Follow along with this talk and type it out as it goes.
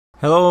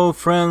Hello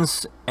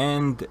friends,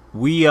 and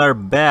we are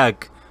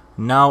back.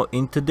 Now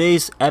in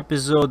today's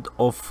episode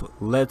of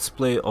Let's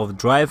Play of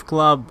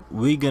Driveclub,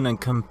 we're gonna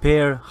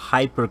compare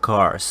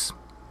hypercars.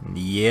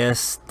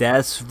 Yes,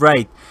 that's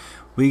right.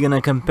 We're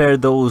gonna compare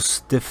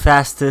those, the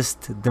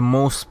fastest, the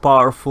most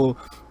powerful,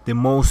 the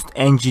most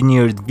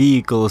engineered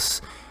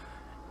vehicles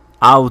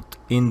out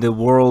in the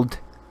world,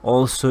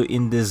 also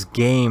in this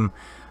game.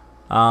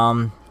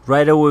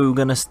 Right away we're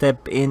gonna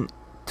step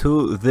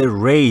into the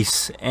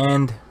race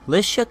and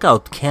let's check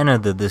out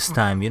Canada this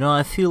time.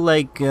 I feel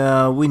like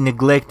we're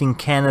neglecting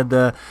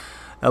Canada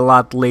a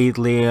lot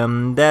lately.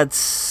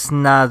 That's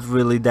not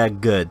really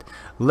that good.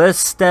 Let's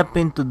step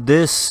into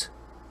this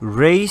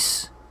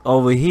race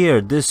over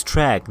here, this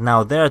track.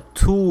 Now there are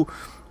two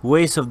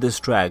ways of this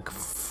track,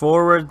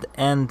 forward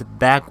and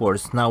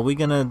backwards. Now we're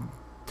gonna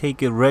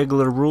take a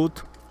regular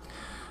route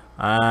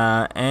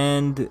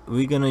and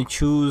we're gonna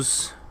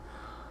choose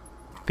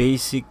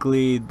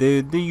basically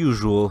the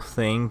usual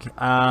thing,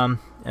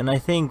 and I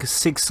think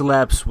 6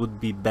 laps would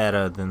be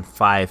better than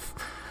 5,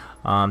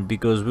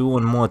 because we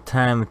want more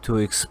time to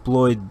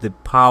exploit the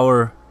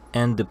power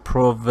and the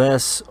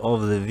prowess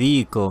of the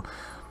vehicle.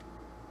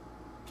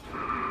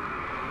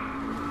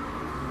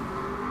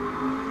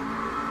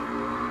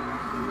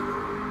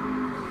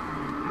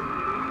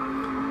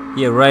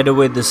 Yeah, right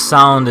away the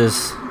sound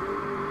is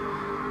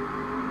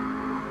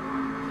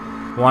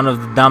one of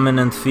the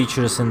dominant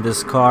features in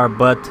this car,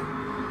 but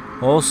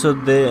also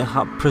the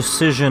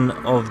precision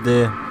of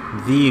the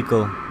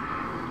vehicle.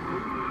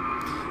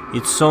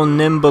 It's so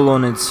nimble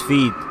on its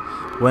feet.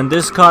 When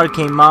this car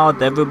came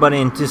out, everybody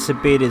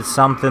anticipated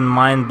something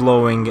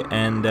mind-blowing,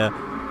 and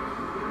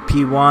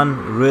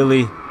P1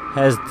 really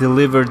has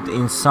delivered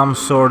in some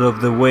sort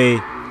of the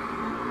way.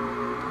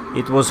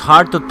 It was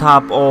hard to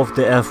top off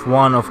the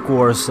F1, of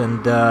course,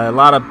 and a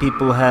lot of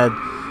people have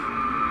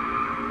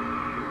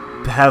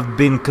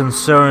been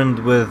concerned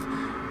with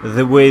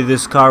the way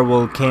this car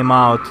will came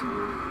out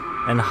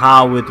and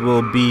how it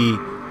will be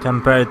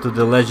compared to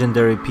the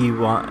legendary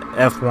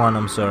F1,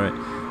 I'm sorry.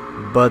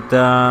 But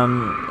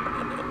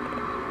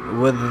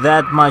with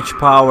that much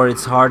power,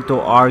 it's hard to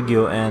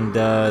argue, and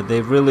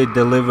they really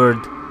delivered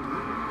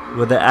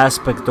with the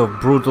aspect of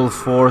brutal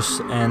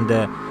force and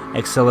the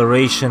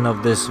acceleration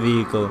of this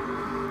vehicle.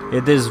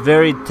 It is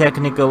very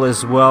technical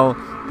as well.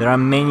 There are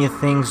many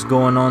things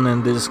going on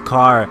in this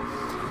car,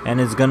 and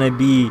it's gonna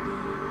be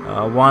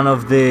one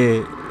of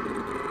the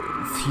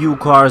few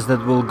cars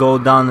that will go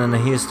down in the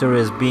history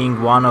as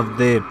being one of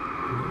the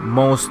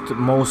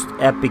most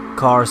epic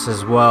cars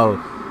as well.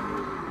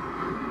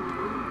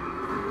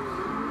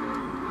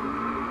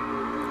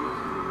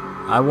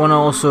 I want to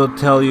also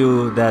tell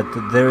you that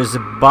there is a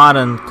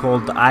button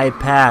called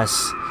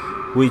iPass,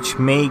 which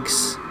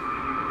makes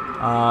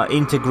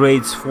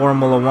integrates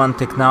Formula 1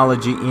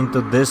 technology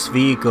into this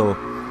vehicle.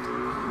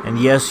 And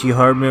yes, you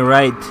heard me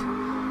right,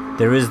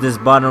 there is this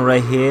button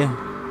right here,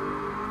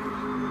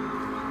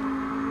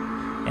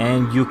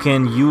 and you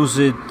can use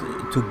it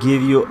to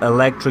give you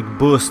electric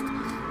boost.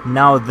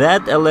 Now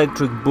that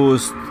electric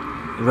boost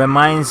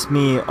reminds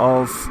me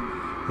of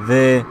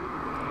the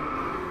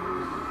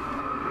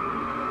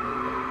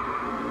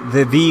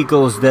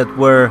vehicles that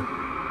were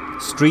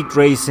street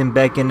racing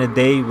back in the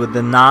day with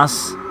the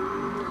NOS,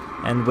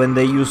 and when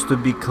they used to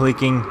be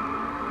clicking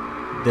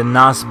the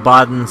NOS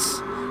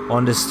buttons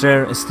on the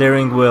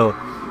steering wheel,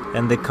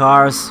 and the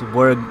cars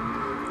were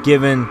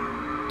given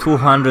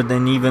 200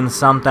 and even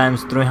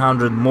sometimes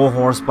 300 more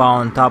horsepower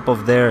on top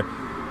of their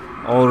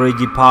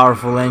already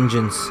powerful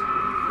engines.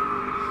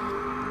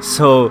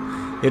 So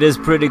it is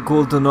pretty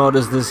cool to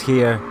notice this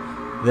here.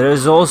 There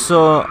is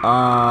also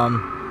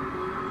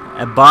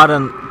a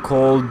button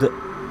called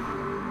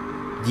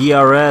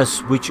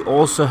DRS, which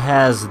also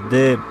has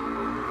the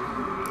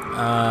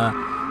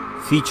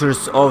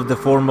features of the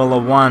Formula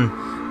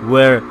 1,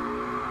 where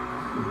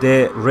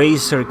the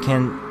racer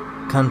can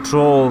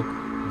control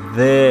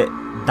the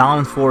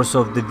downforce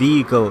of the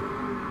vehicle.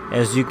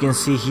 As you can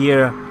see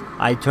here,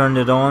 I turned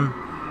it on,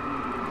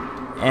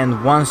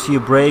 and once you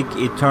brake,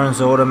 it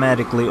turns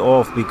automatically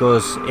off,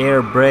 because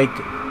air brake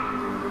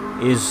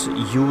is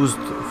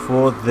used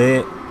for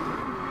the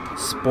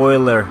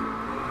spoiler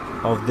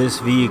of this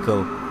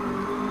vehicle.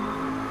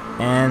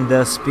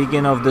 And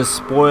speaking of the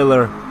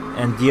spoiler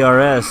and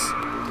DRS,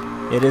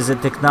 it is a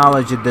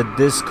technology that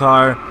this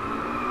car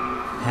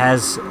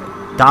has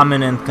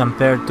dominant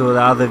compared to the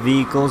other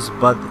vehicles,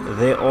 but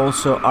they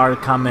also are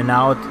coming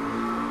out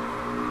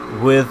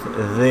with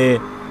the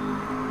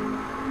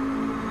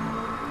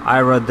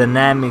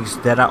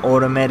aerodynamics that are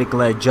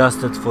automatically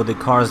adjusted for the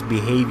car's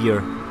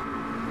behavior.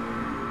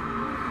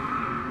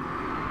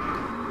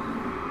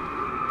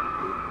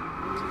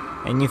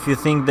 And if you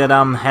think that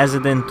I'm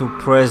hesitant to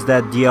press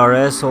that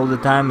DRS all the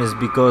time, is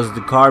because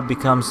the car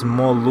becomes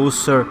more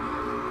looser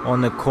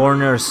on the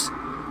corners.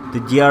 The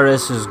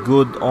DRS is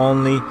good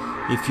only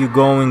if you're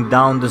going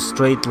down the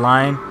straight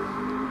line,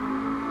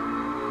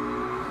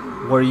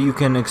 where you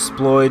can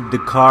exploit the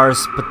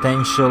car's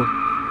potential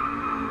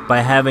by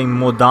having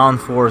more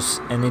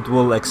downforce, and it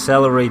will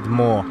accelerate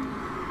more.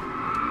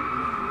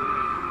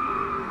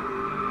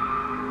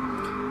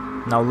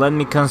 Now let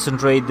me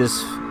concentrate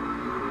this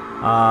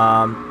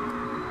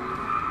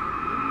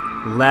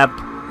lap,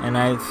 and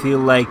I feel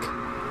like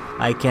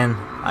I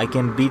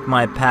can beat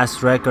my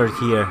past record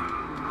here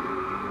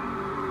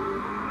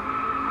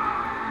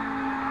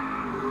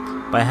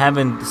by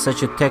having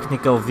such a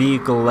technical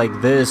vehicle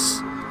like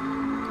this.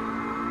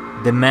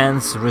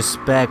 Demands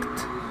respect.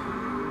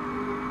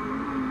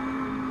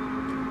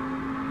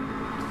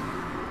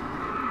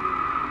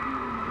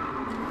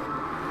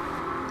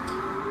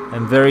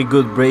 And very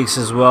good brakes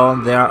as well.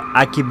 They are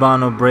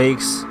Akibano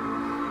brakes.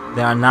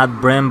 They are not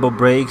Brembo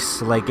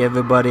brakes like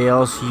everybody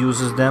else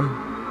uses them.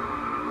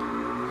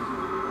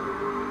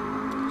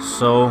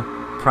 So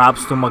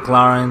props to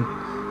McLaren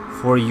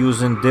for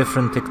using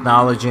different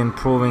technology and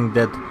proving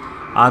that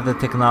other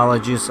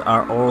technologies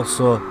are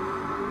also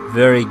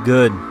very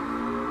good.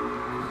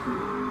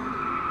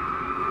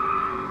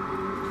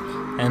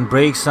 And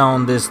brakes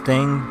on this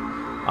thing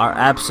are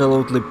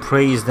absolutely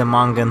praised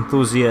among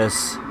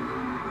enthusiasts.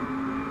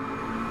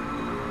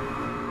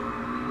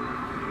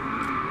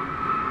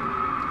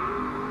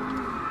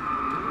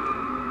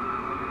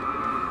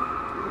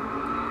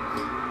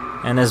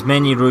 And as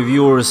many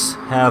reviewers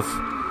have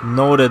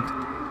noted,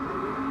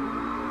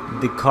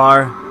 the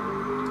car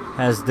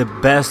has the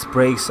best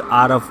brakes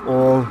out of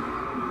all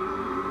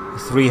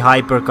three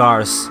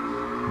hypercars,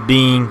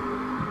 being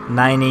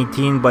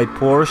 918 by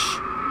Porsche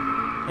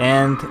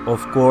and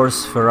of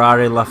course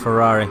Ferrari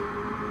LaFerrari.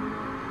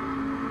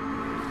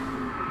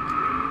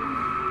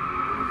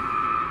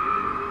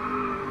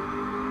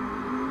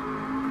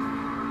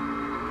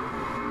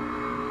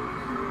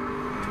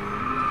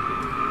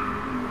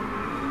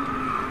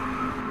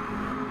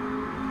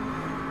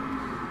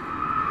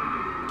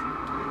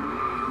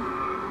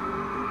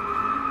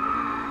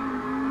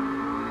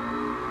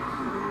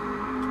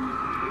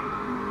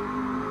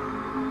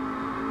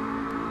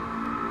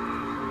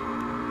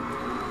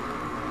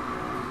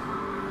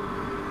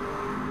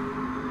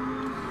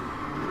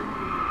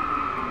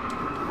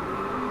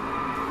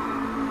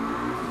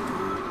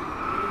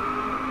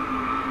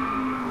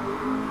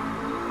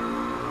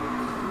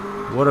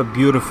 What a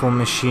beautiful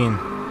machine.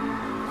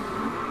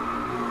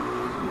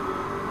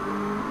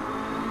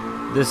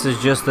 This is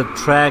just a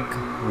track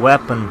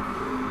weapon.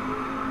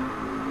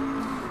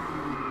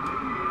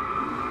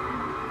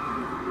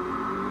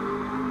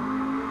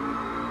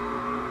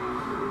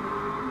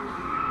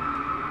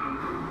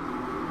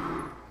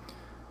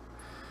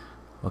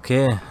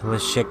 Okay,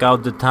 let's check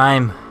out the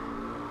time.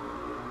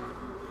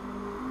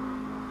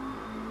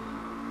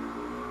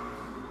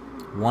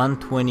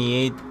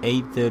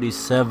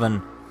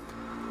 1:28.837.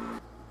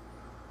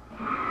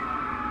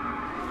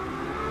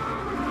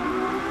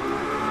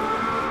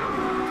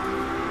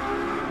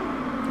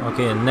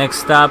 Okay,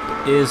 next up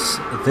is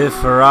the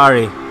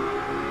Ferrari,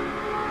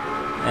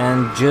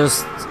 and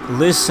just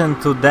listen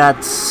to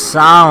that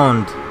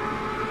sound.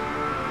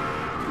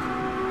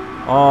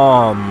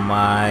 Oh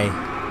my,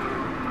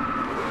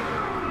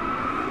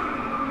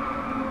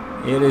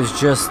 it is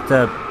just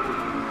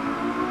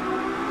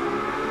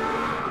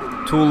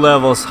 2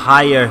 levels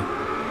higher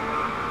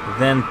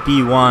than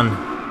P1.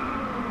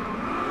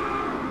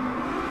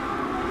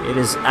 It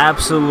is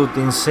absolute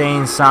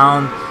insane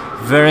sound,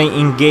 very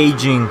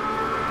engaging.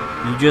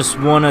 You just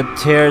want to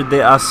tear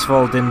the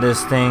asphalt in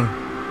this thing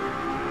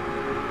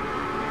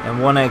and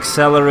want to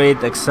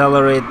accelerate,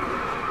 accelerate,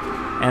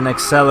 and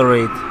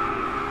accelerate.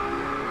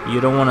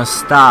 You don't want to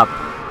stop.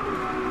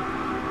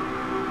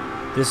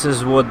 This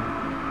is what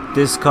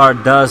this car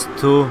does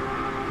to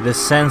the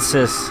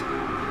senses.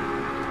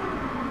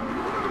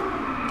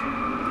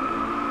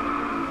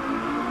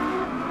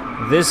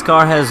 This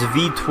car has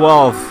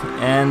V12,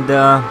 and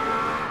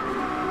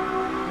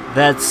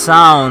that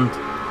sound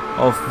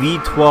of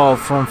V12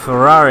 from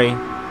Ferrari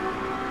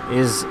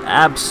is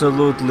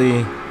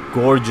absolutely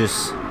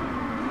gorgeous.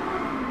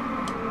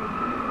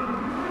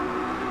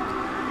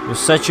 With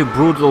such a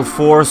brutal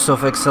force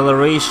of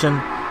acceleration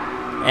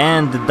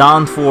and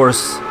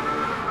downforce,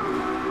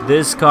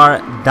 this car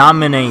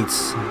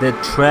dominates the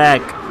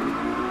track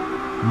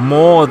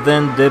more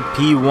than the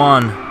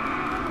P1.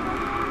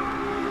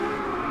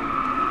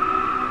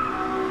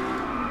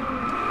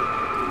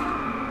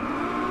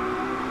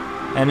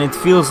 And it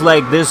feels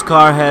like this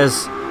car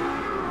has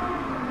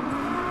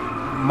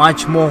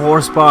much more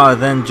horsepower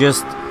than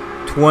just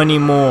 20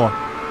 more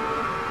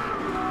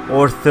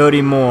or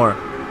 30 more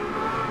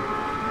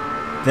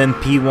than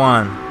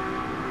P1.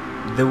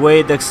 The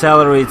way it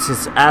accelerates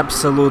is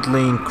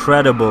absolutely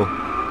incredible.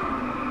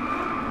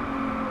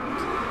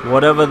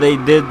 Whatever they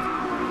did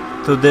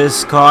to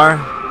this car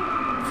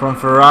from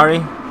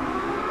Ferrari,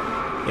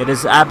 it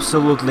is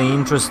absolutely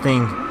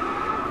interesting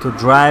to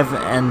drive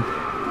and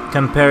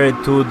compare it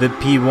to the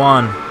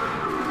P1.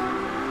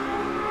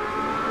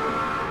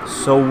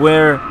 So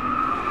where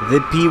the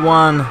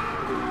P1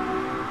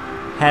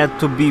 had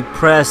to be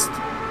pressed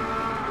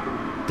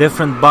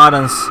different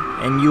buttons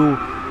and you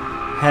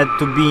had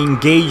to be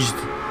engaged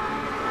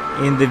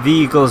in the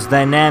vehicle's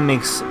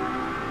dynamics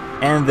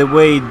and the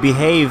way it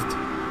behaved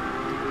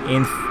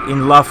in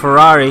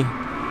LaFerrari,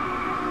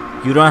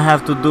 You don't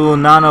have to do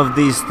none of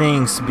these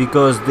things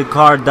because the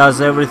car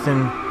does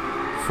everything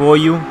for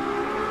you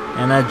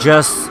and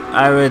adjusts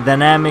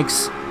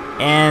aerodynamics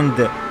and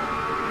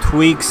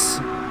tweaks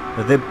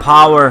the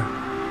power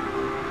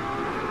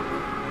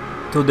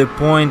to the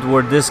point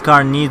where this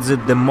car needs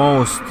it the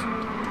most.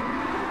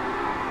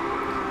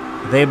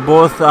 They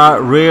both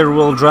are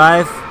rear-wheel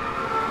drive,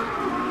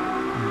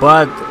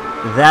 but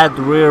that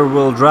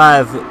rear-wheel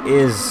drive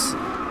is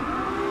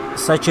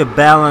such a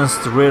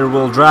balanced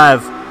rear-wheel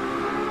drive,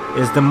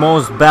 is the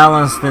most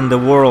balanced in the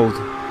world.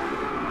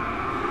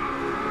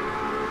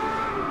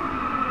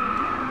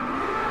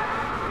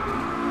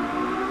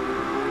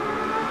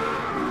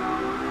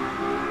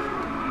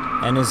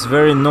 And it's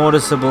very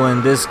noticeable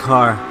in this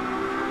car.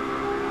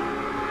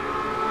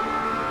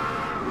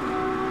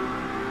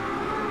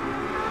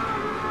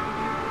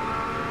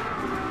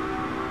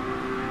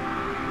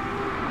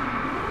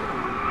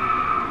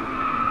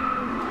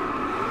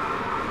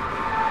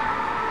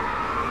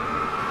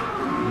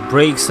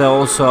 Brakes are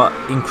also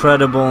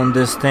incredible on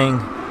this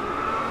thing.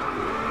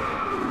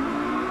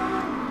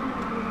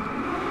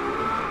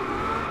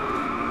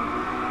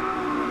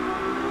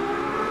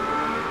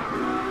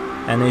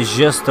 And it's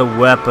just a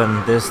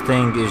weapon. This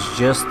thing is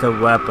just a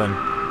weapon.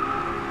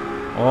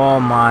 Oh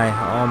my,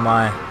 oh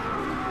my.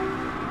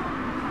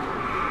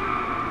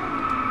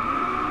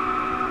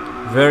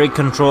 Very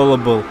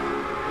controllable.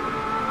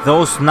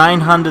 Those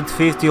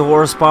 950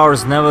 horsepower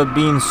has never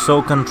been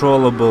so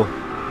controllable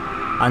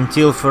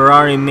until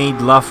Ferrari made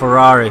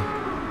LaFerrari.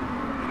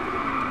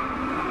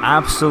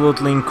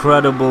 Absolutely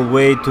incredible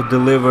way to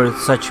deliver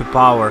such a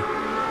power.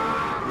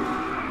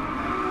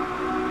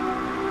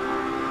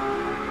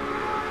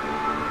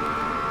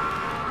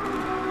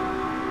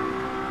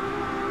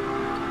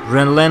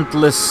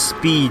 Relentless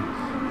speed,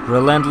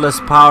 relentless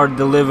power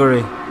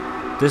delivery.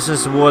 This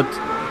is what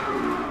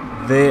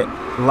the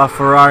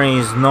LaFerrari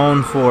is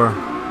known for.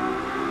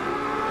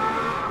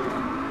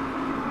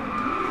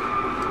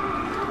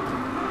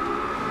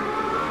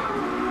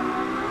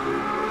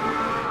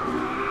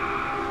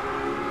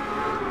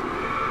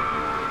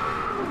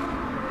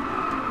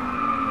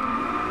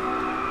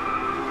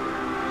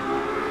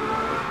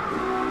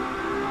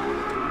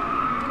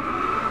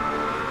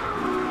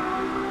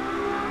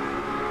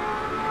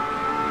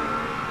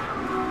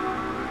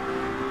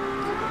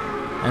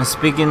 And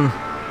speaking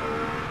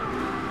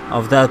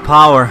of that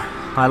power,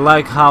 I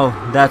like how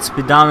that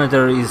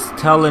speedometer is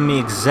telling me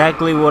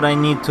exactly what I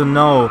need to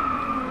know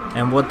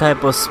and what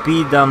type of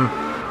speed I'm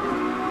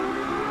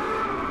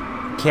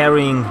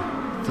carrying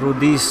through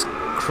these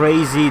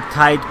crazy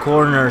tight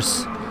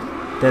corners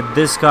that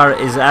this car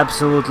is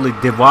absolutely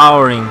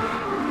devouring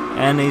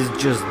and is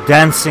just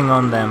dancing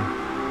on them.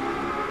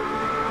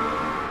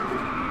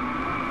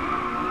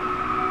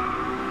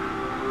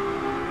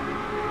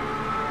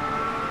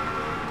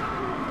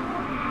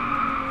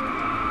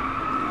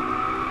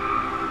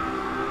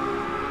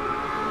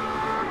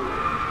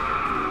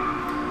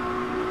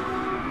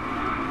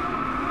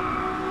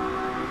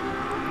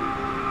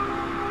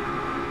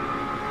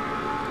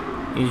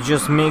 It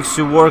just makes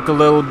you work a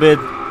little bit,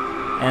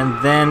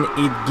 and then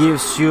it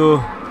gives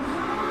you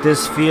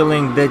this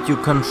feeling that you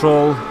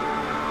control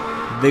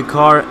the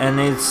car and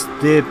it's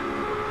the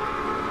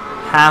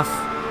half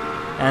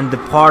and the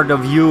part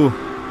of you.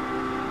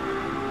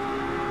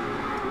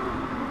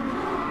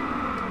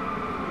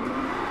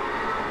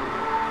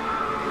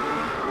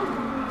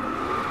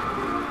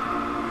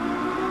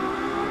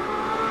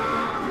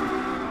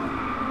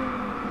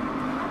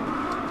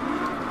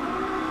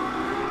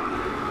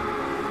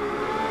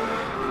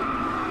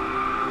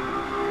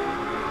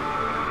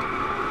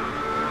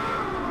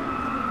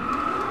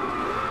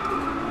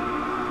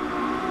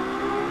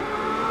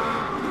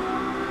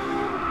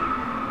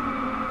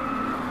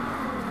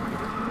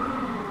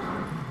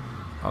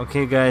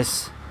 Okay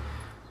guys,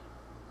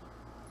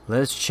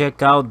 let's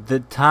check out the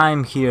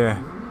time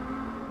here.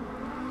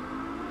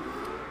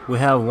 We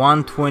have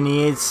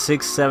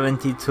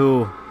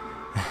 1:28.672.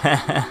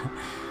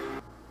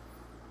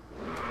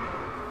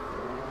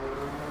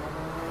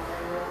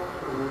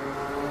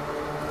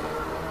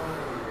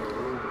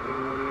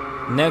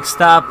 Next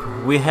up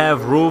we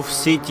have Roof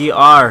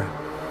CTR.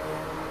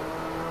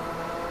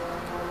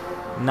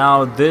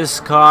 Now this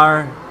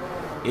car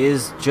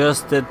is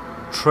just a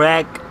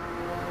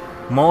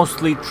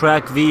mostly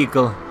track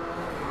vehicle,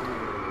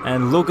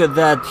 and look at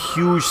that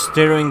huge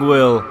steering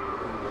wheel,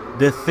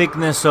 the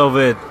thickness of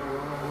it.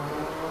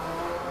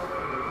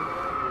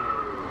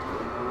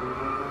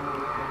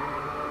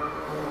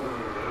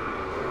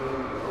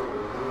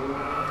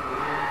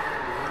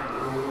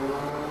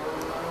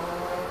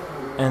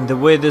 And the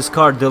way this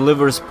car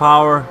delivers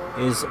power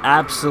is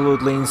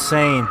absolutely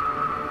insane.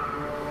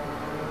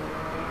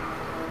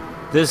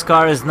 This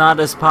car is not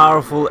as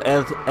powerful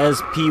as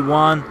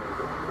P1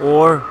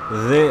 or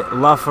the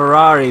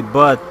LaFerrari,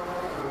 but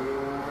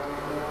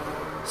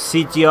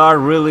CTR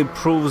really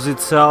proves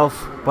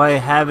itself by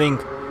having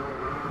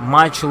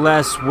much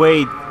less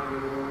weight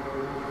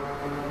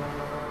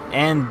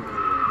and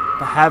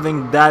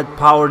having that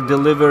power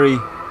delivery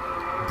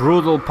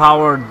brutal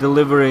power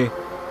delivery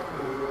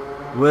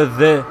with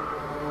the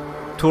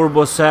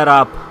turbo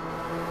setup.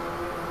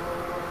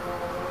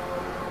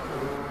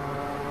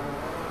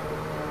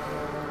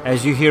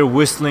 As you hear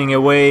whistling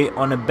away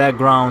on the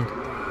background.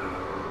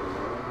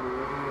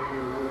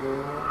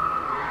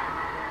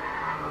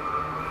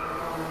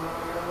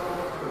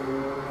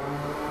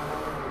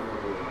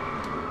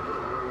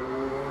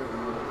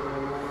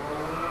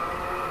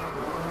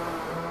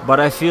 But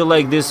I feel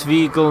like this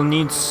vehicle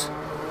needs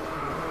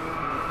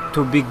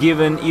to be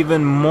given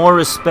even more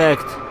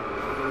respect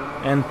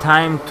and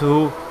time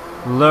to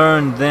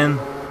learn than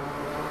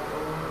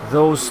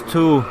those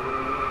two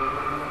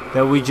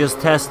that we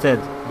just tested,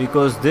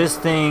 because this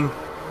thing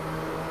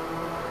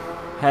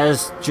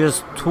has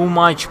just too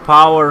much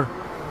power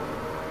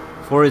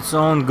for its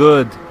own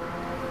good.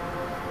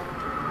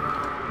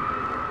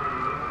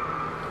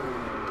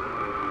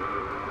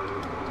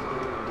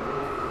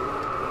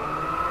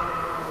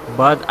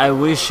 But I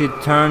wish it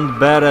turned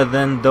better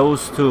than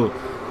those two,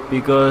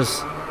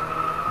 because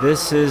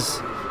this is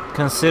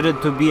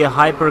considered to be a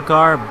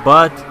hypercar,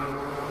 but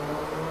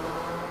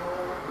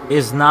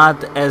is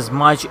not as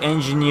much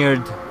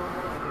engineered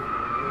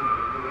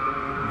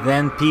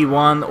than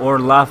P1 or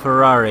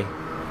LaFerrari.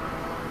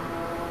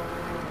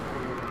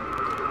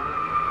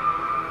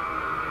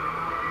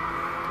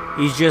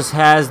 It just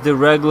has the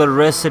regular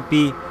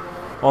recipe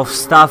of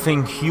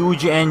stuffing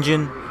huge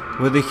engine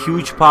with a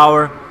huge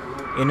power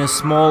in a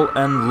small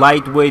and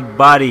lightweight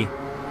body.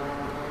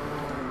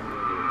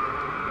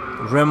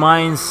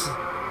 Reminds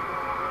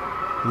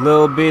a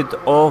little bit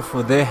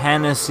of the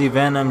Hennessy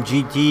Venom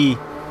GT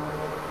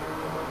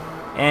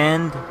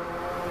and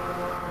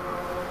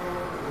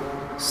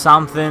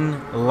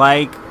something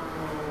like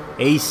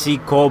AC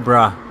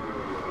Cobra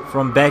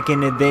from back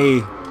in the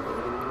day,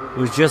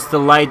 with just a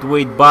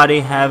lightweight body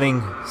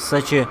having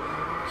such a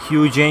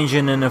huge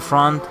engine in the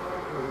front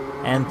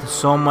and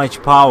so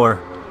much power.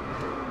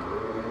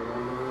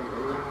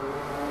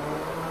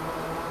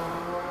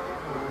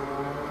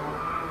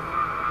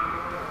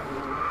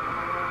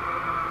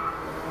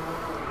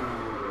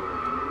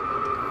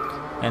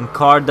 And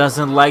car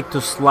doesn't like to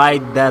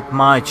slide that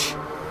much.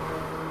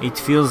 It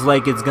feels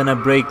like it's gonna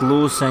break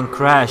loose and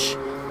crash,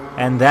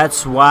 and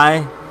that's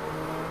why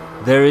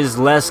there is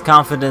less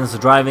confidence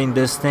driving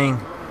this thing.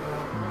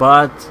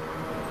 But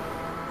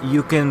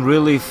you can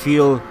really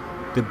feel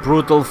the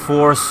brutal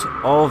force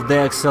of the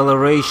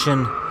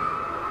acceleration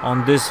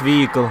on this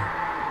vehicle.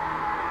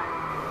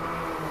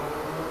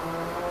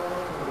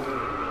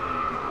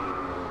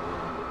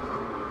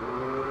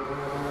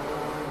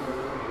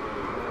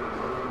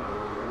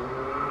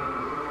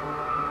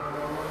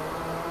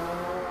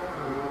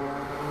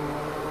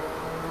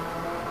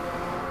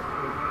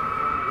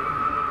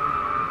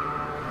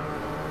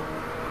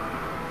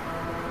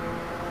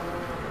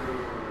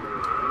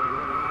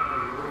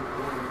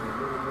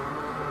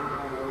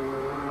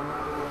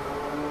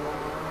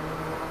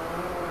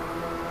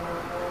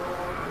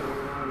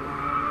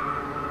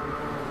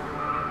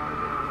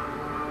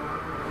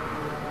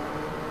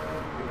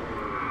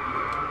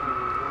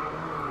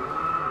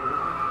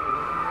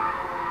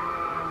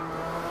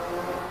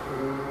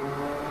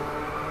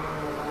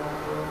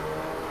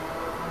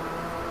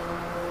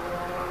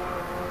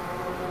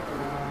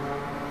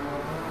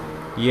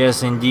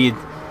 Yes, indeed.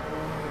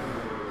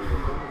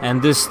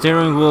 And this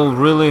steering wheel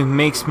really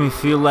makes me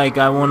feel like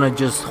I want to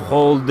just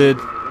hold it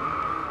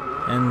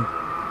and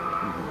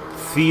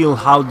feel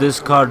how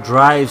this car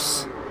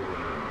drives.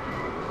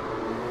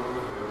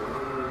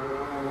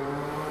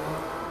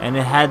 And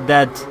it had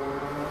that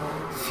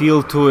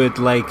feel to it,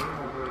 like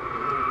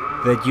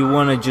that you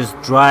want to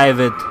just drive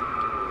it.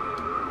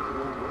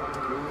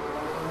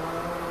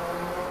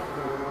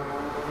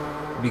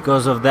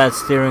 Because of that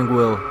steering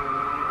wheel.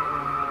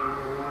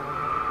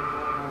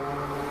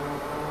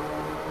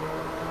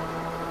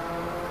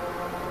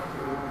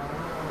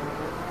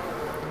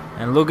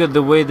 And look at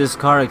the way this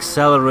car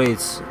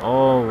accelerates.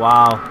 Oh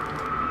wow.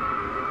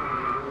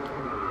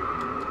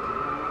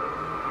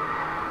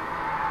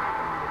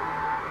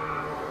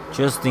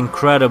 Just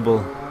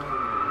incredible.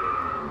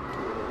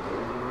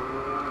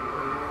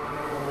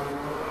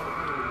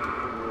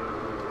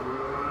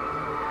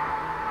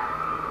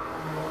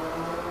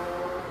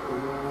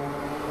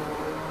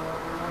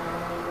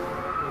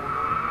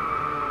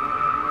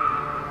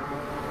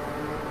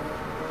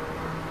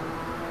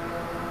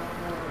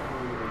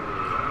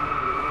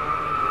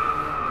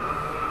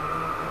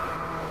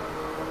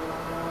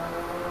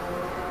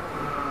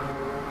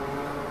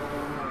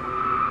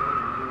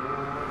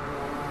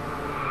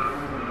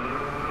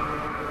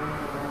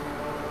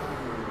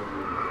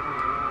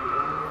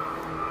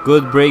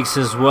 Good brakes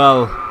as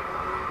well.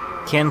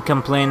 Can't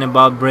complain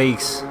about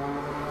brakes.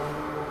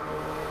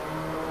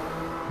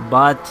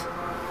 But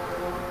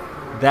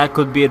that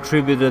could be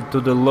attributed to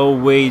the low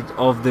weight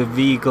of the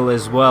vehicle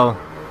as well.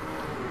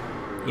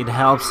 It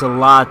helps a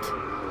lot,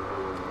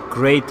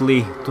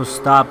 greatly, to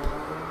stop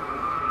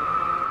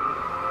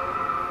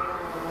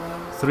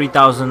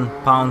 3,000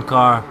 pound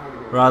car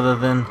rather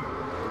than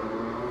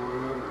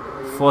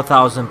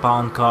 4,000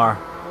 pound car.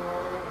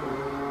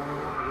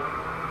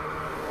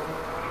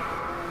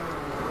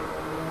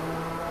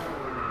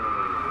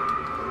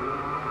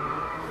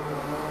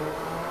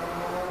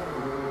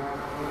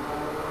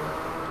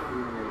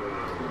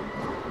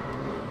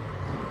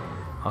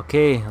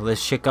 Okay,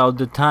 let's check out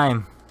the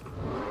time.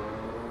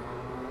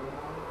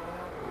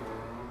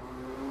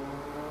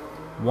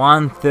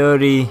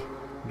 1:30,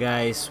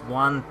 guys,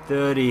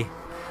 1:30.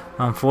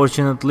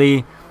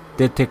 Unfortunately,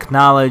 the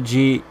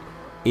technology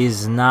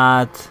is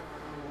not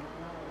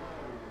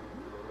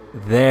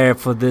there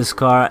for this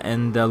car,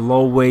 and the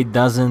low weight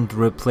doesn't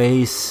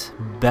replace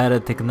better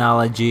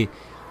technology.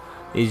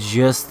 It's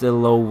just a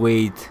low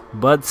weight,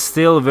 but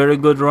still very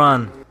good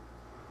run.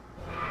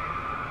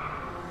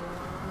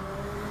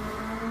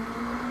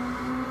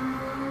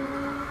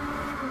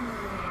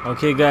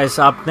 Okay guys,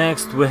 up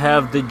next we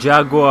have the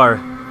Jaguar.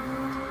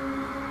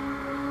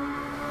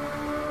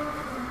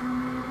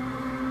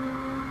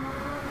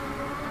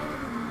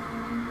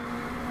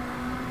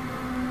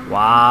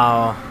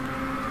 Wow,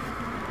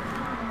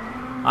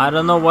 I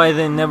don't know why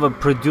they never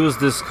produced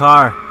this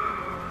car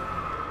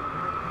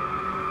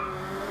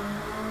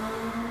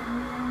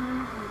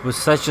with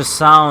such a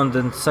sound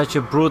and such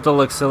a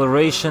brutal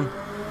acceleration.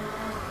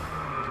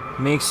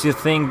 Makes you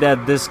think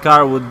that this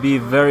car would be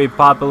very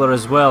popular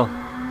as well.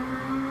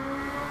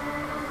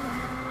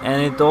 And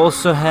it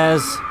also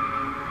has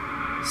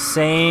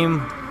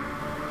same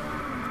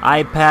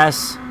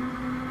I-Pass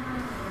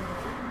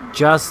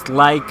just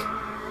like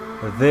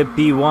the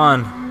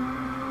P1.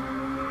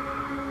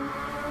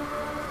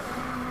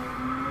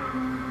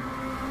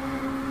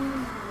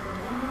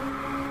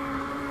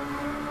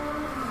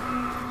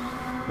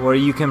 Where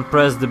you can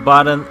press the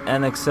button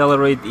and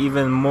accelerate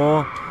even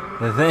more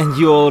than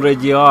you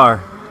already are.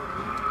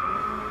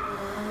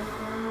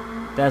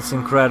 That's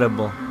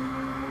incredible.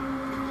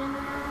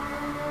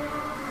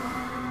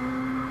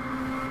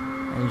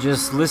 And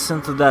just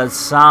listen to that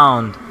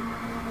sound.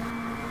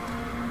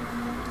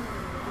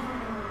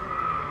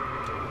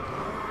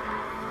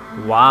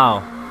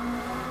 Wow.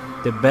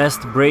 The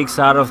best brakes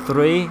out of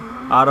 3,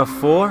 out of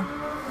 4.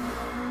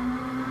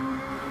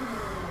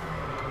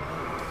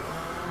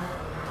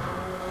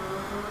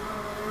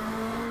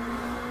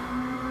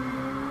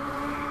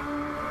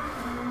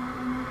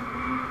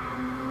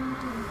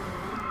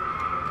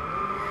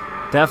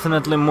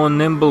 Definitely more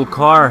nimble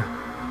car.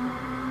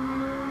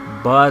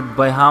 But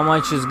by how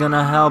much is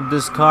gonna help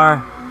this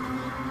car?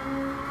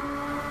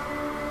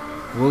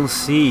 We'll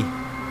see.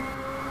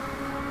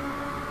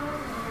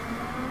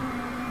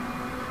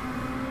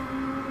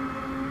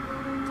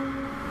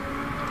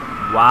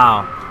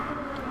 Wow.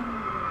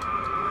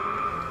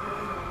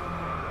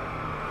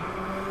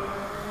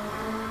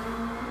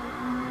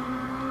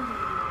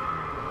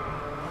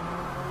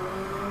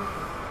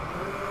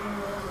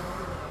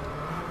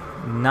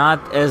 Not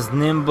as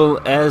nimble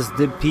as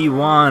the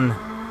P1.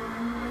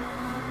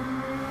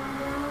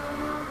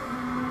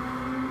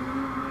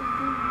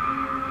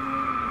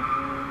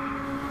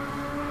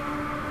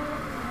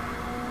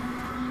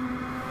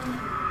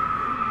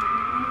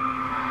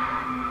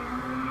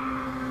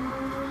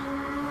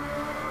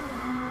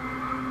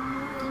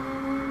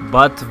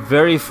 But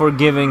very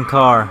forgiving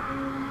car.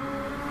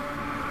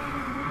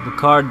 The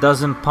car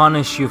doesn't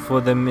punish you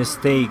for the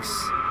mistakes.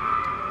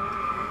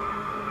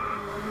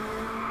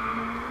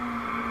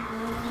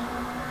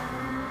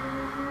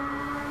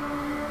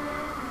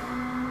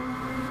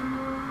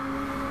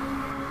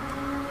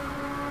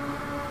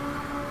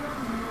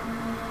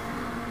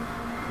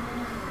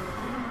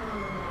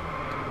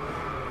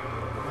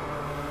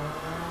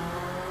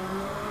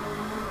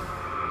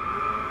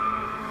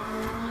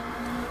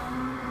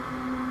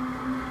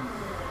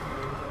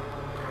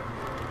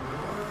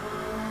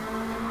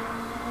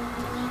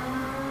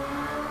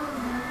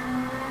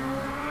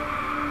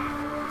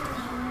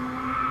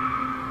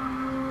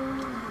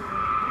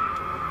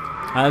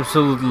 I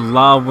absolutely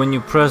love when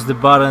you press the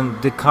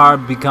button, the car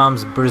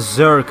becomes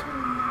berserk.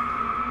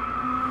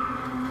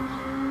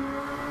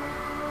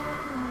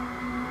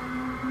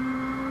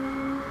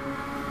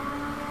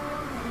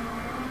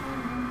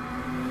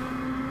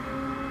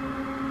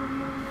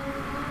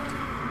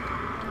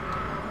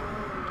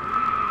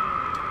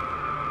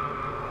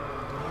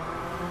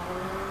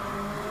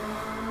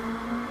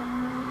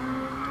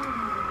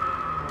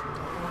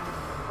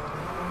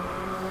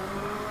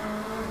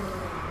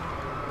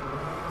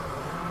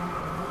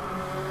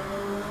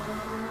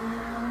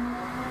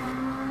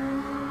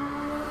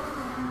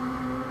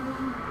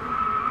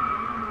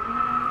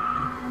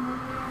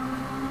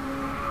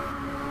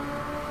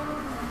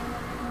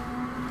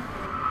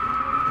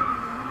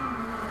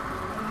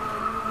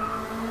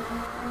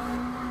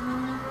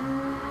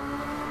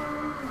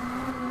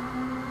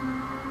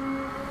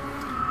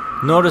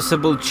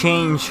 Noticeable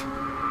change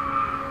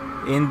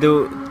in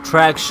the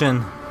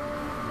traction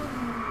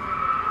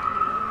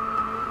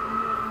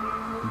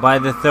by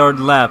the third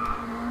lap,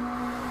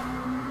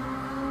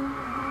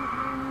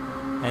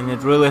 and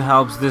it really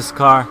helps this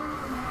car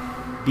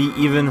be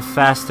even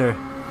faster.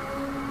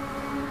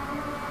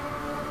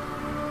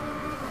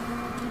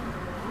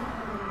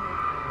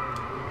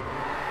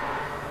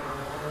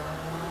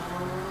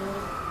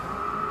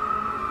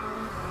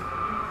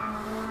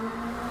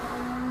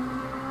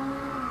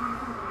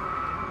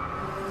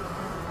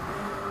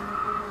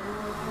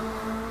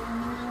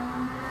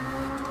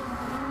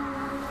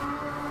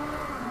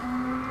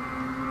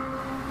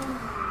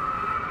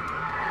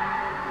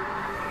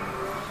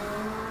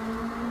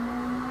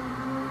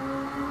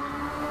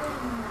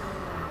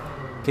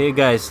 Okay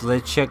guys,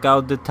 let's check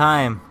out the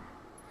time.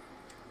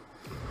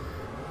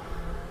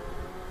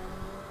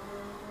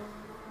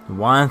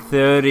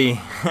 1:30.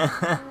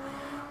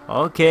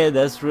 Okay,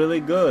 that's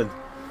really good.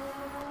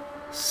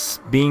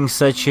 Being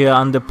such a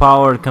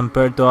underpowered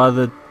compared to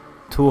other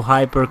two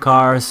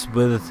hypercars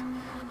with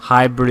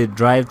hybrid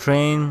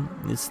drivetrain,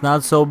 it's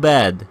not so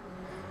bad.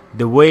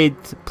 The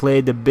weight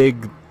played a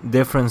big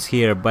difference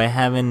here. By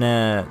having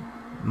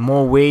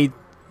more weight,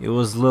 it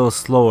was a little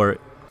slower.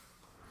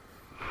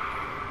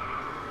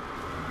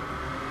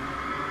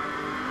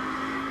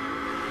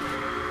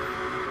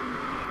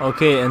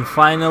 Okay, and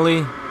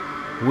finally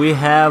we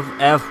have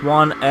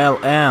F1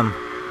 LM.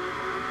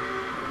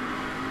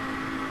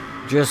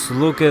 Just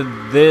look at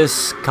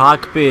this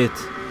cockpit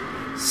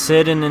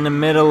sitting in the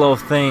middle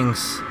of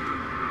things.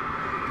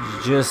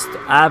 Just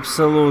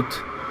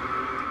absolute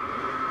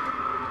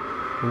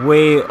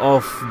way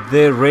of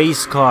the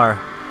race car.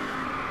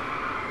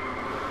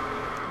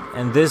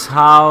 And this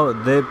how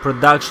the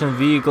production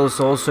vehicles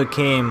also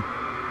came.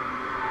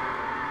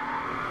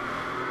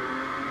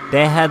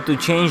 They had to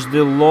change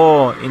the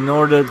law in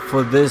order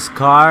for this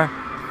car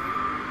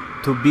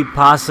to be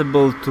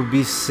possible to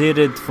be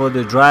seated for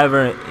the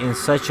driver in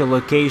such a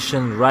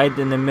location right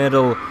in the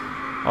middle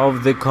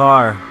of the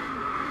car.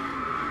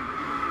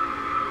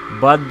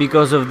 But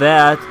because of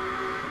that,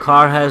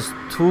 car has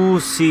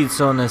 2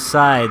 seats on the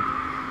side,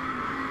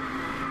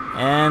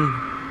 and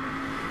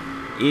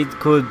it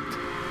could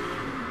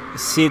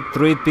seat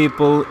 3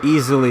 people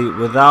easily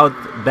without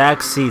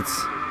back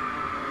seats.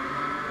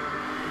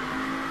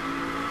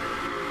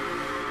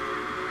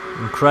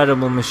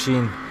 Incredible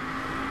machine.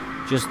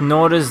 Just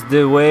notice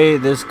the way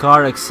this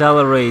car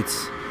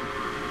accelerates.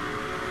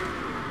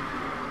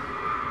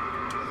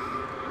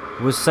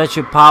 With such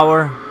a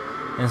power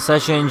and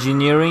such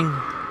engineering,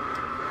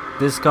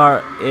 this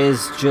car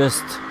is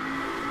just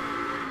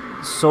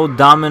so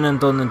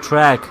dominant on the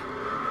track.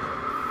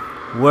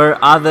 Where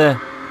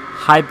other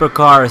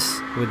hypercars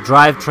with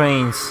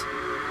drivetrains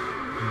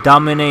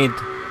dominate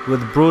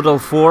with brutal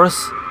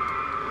force,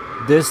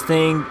 this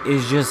thing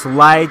is just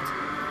light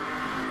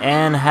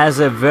and has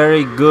a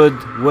very good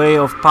way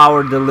of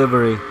power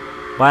delivery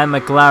by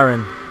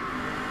McLaren.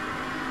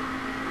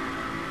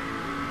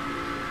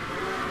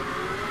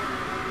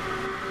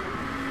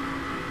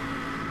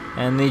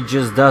 And it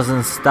just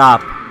doesn't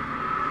stop,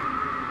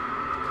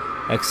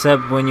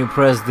 except when you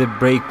press the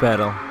brake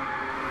pedal.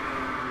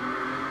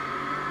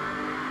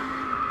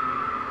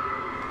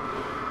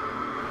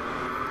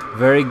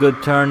 Very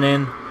good turn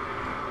in,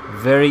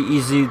 very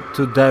easy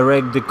to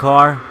direct the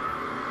car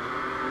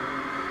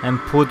and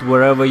put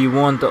wherever you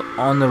want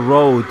on the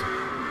road.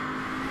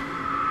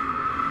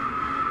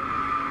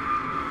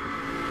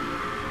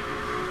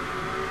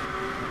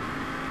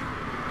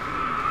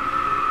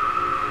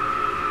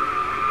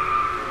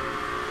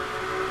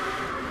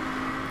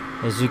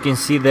 As you can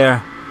see there,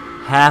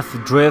 half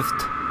drift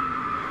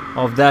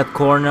of that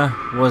corner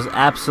was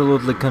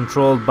absolutely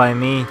controlled by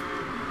me,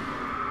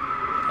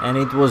 and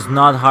it was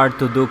not hard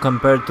to do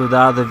compared to the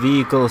other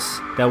vehicles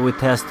that we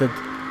tested.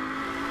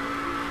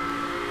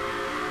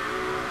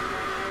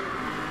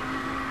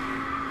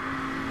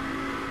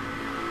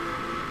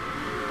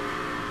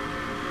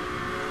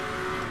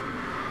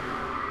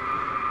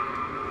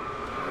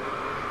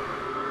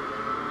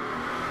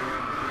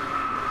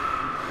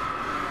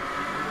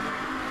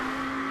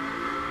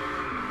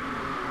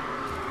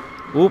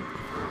 Oop,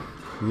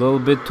 a little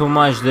bit too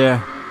much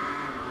there.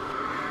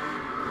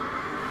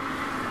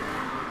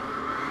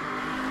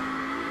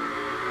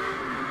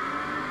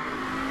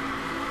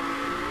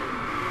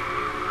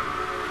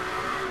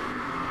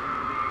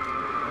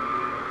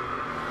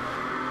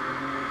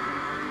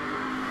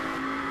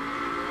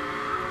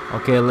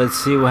 Okay,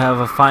 let's see, we have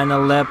a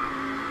final lap.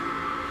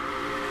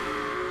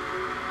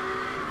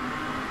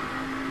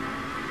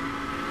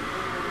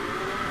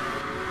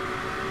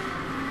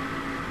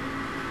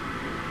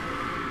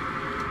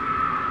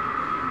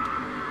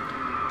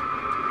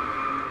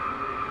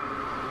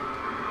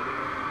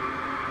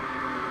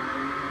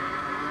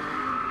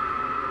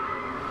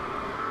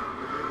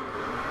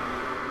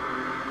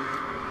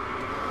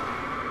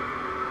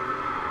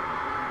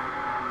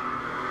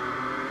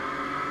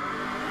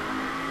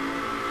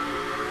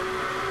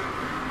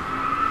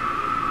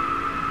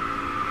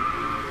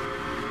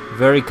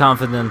 Very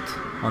confident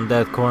on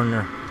that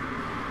corner.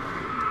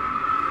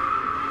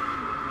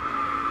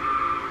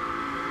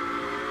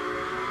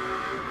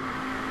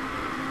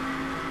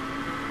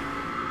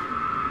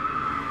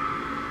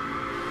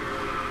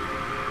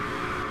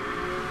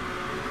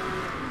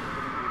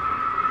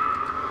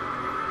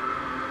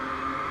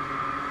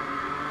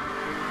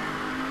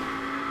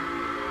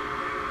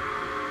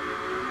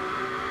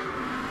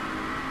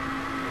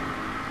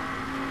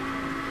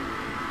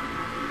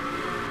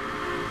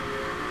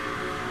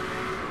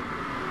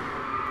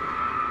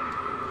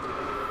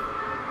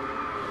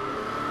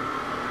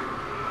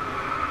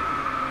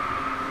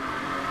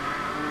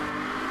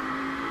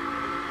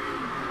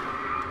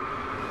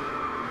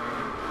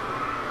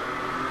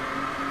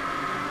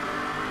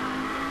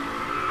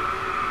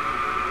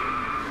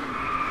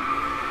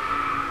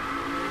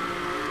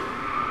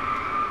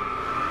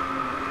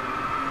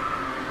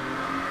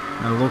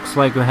 looks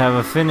like we have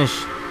a finish.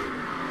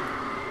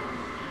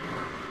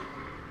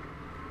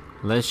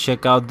 Let's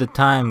check out the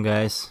time,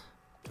 guys.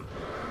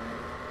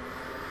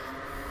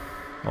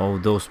 Oh,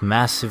 those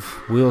massive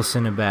wheels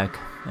in the back.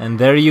 And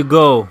there you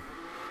go,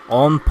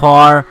 on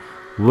par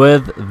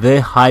with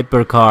the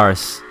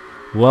Hypercars.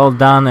 Well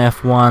done,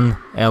 F1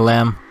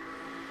 LM.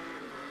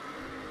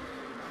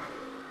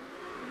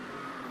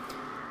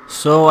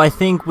 So I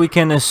think we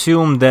can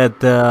assume that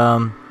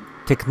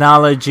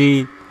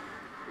technology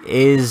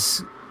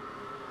is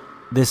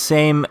the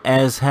same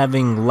as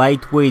having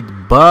lightweight,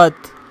 but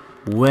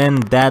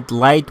when that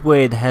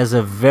lightweight has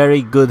a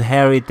very good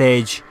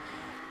heritage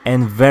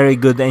and very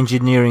good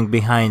engineering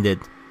behind it.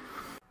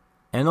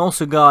 And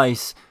also,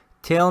 guys,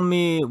 tell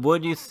me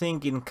what you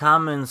think in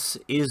comments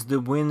is the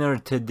winner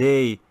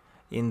today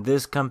in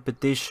this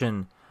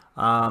competition.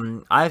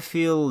 I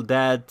feel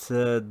that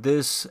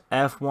this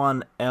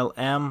F1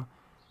 LM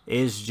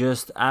is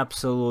just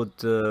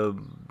absolute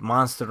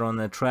monster on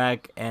the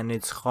track, and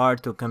it's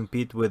hard to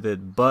compete with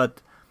it.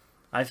 But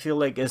I feel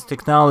like as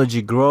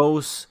technology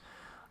grows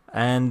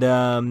and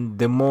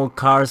the more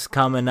cars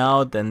coming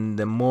out and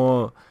the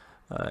more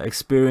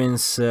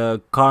experience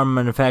car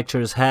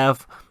manufacturers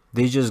have,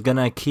 they're just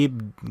gonna keep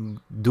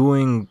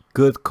doing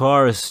good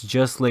cars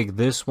just like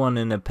this one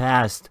in the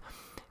past.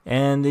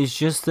 And it's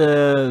just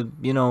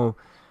you know,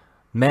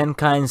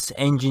 mankind's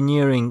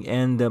engineering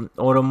and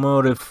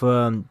automotive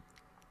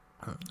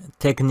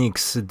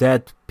techniques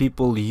that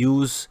people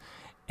use,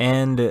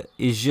 and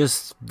it's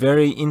just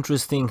very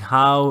interesting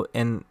how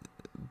and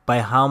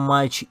by how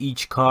much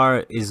each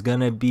car is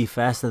gonna be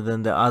faster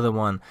than the other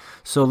one.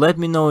 So let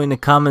me know in the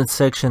comment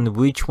section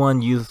which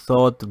one you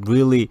thought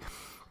really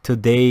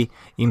today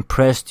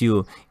impressed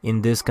you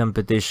in this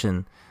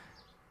competition.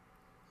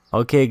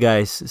 Okay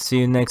guys, see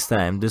you next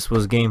time. This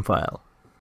was GameFile.